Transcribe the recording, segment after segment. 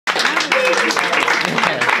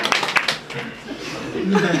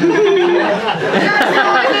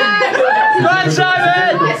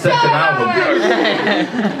Second album.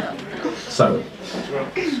 So,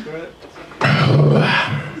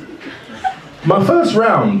 my first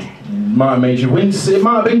round might have made you wince. It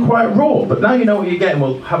might have been quite raw, but now you know what you're getting.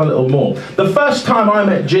 We'll have a little more. The first time I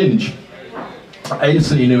met Ginge, I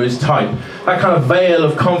instantly knew his type. That kind of veil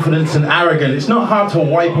of confidence and arrogance. It's not hard to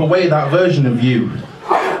wipe away that version of you.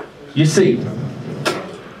 You see,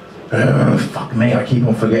 fuck me, I keep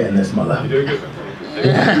on forgetting this, mother. You're doing good.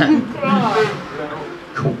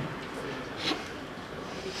 Cool.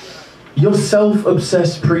 You're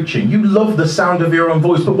self-obsessed preaching. You love the sound of your own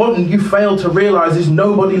voice, but what you fail to realize is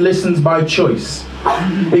nobody listens by choice.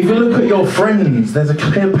 If you look at your friends, there's a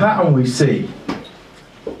clear pattern we see.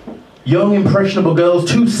 Young, impressionable girls,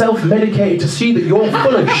 too self-medicated to see that you're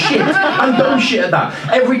full of shit, and don't shit at that.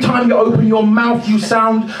 Every time you open your mouth, you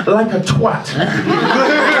sound like a twat.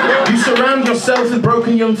 You surround yourself with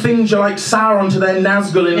broken young things. You're like Sauron to their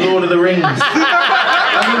Nazgul in Lord of the Rings. And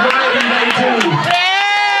the writing they do.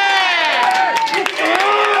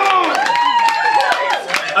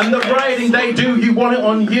 And the writing they do, you want it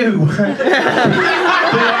on you.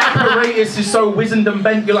 The apparatus is so wizened and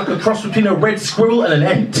bent, you're like a cross between a red squirrel and an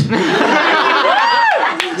ent.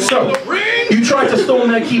 So, you try to storm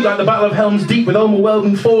their keep like the Battle of Helm's Deep with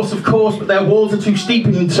overwhelming force, of course, but their walls are too steep,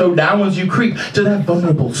 and so downwards you creep to their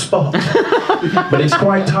vulnerable spot. But it's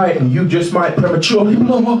quite tight, and you just might prematurely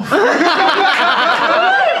blow off.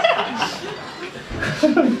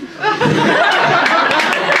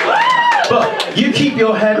 But you keep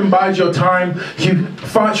your head and bide your time. You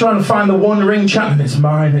try and find the one ring chanting, it's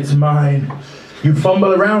mine, it's mine. You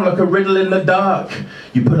fumble around like a riddle in the dark.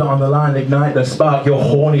 You put it on the line, ignite the spark. You're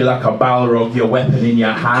horny like a Balrog, your weapon in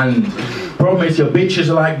your hand. Problem is your bitches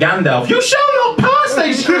are like Gandalf. You shall not pass,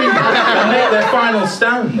 they scream, and make their final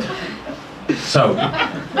stand. So,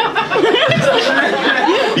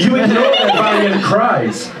 you ignore their valiant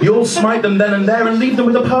cries. You'll smite them then and there and leave them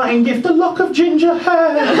with a parting gift, a lock of ginger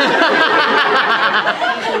hair.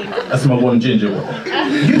 That's my one ginger one.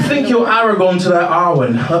 You think you're Aragorn to their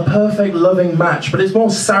Arwen, a perfect loving match, but it's more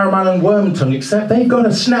Saruman and Wormtongue, except they've got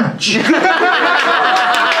a snatch. You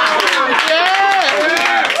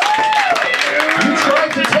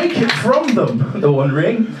tried to take it from them, the One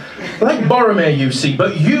Ring. Like Boromir, you see,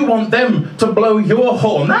 but you want them to blow your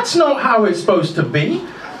horn. That's not how it's supposed to be.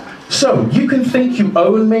 So, you can think you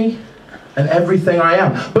own me and everything I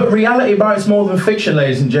am, but reality bites more than fiction,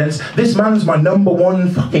 ladies and gents. This man's my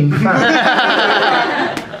 #1 fucking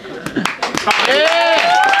fan.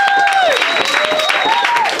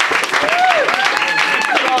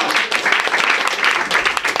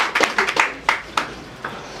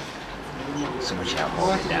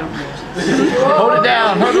 Hold it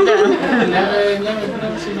down, hold it down.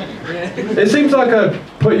 It seems like I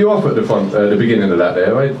put you off at the beginning of that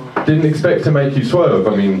there. I didn't expect to make you swerve.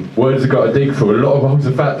 I mean, words have got to dig through a lot of holes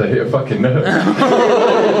of fat to hit a fucking nerve.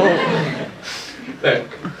 Look,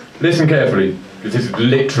 listen carefully, because this is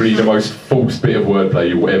literally the most false bit of wordplay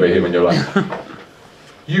you will ever hear in your life.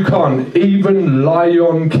 You can't even lie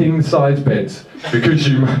on king-size beds because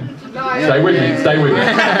you... Stay with me, stay with me.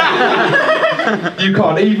 You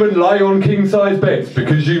can't even lie on king-size beds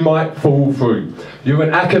because you might fall through. You're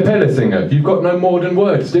an a cappella singer. You've got no more than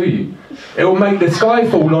words, do you? It'll make the sky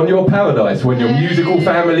fall on your paradise when your musical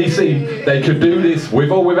family see they could do this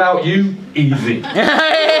with or without you, easy.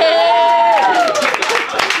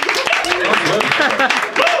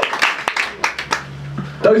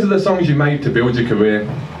 Those are the songs you made to build your career,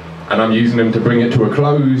 and I'm using them to bring it to a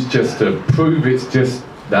close just to prove it's just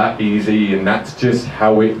that easy, and that's just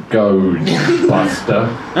how it goes, Buster.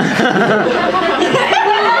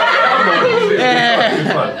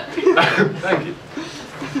 Thank you.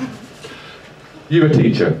 You're a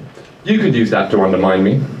teacher. You could use that to undermine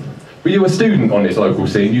me. But you're a student on this local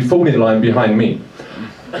scene. You fall in line behind me.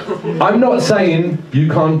 I'm not saying you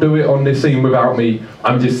can't do it on this scene without me.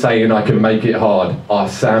 I'm just saying I can make it hard.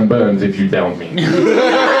 Ask Sam Burns if you doubt me.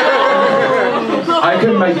 I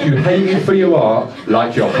can make you hated for your art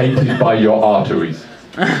like you're hated by your arteries.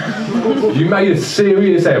 You made a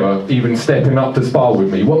serious error even stepping up to spar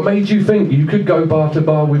with me. What made you think you could go bar to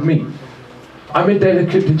bar with me? I'm a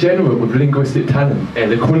delicate degenerate with linguistic talent,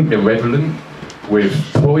 eloquent, irrelevant, with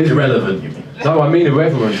poison. Irrelevant, you mean? No, I mean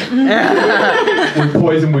irreverent. With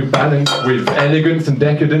poison, with balance, with elegance and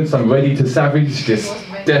decadence, I'm ready to savage this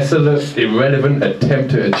desolate, irrelevant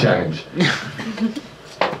attempt at a challenge.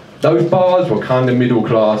 Those bars were kind of middle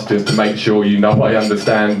class, just to make sure you know I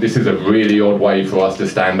understand this is a really odd way for us to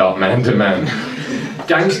stand up man to man.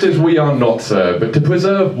 Gangsters we are not, sir, but to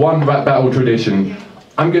preserve one rap battle tradition,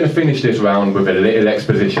 I'm going to finish this round with a little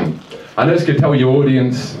exposition. I know this could tell your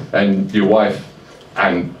audience and your wife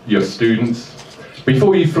and your students,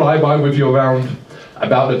 before you fly by with your round,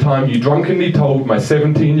 about the time you drunkenly told my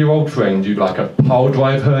 17-year-old friend you'd like a pile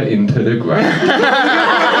drive her into the ground.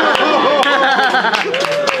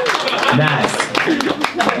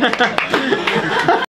 Nice.